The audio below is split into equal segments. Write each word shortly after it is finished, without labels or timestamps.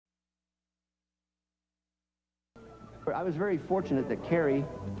I was very fortunate that Kerry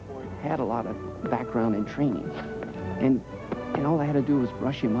had a lot of background in training. And all I had to do was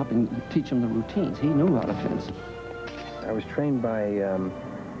brush him up and teach him the routines. He knew how to fence. I was trained by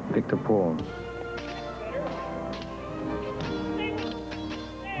Victor Paul.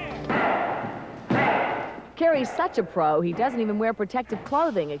 Kerry's such a pro, he doesn't even wear protective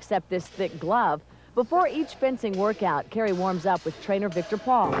clothing except this thick glove. Before each fencing workout, Kerry warms up with trainer Victor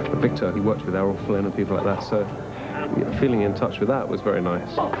Paul. Victor, he worked with Errol Flynn and people like that, so feeling in touch with that was very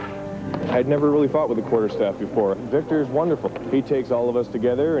nice. I'd never really fought with a quarterstaff before. Victor's wonderful. He takes all of us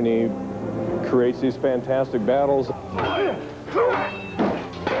together and he creates these fantastic battles.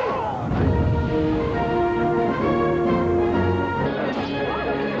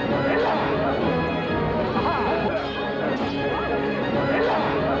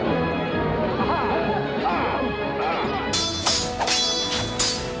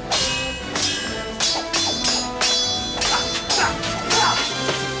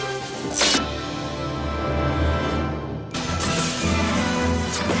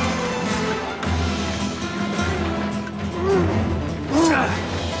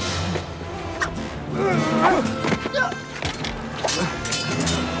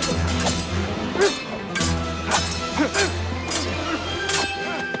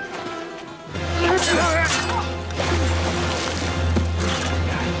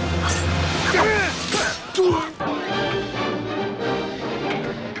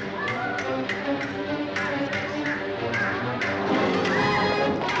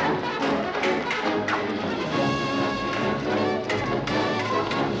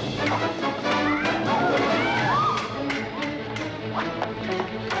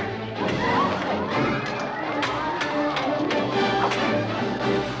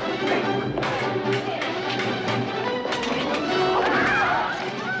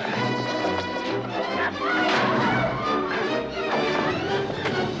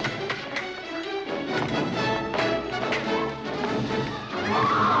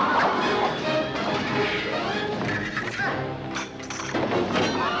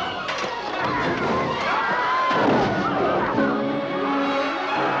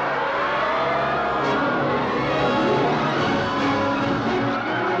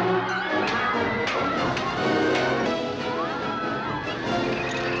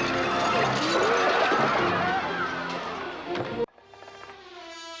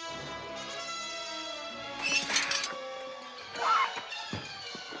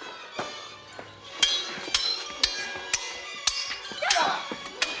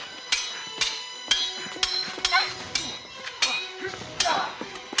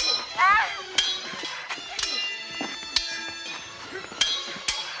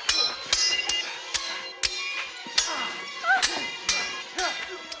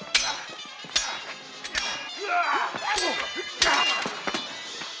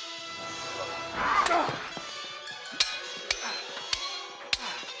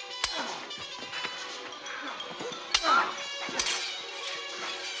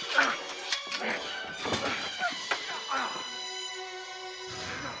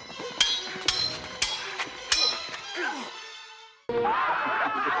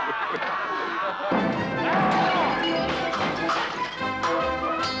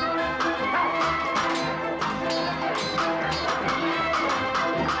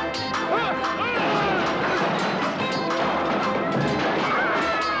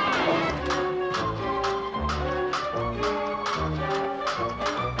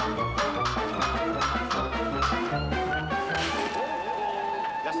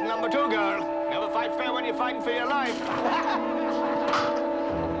 Number 2, girl. Never fight fair when you're fighting for your life.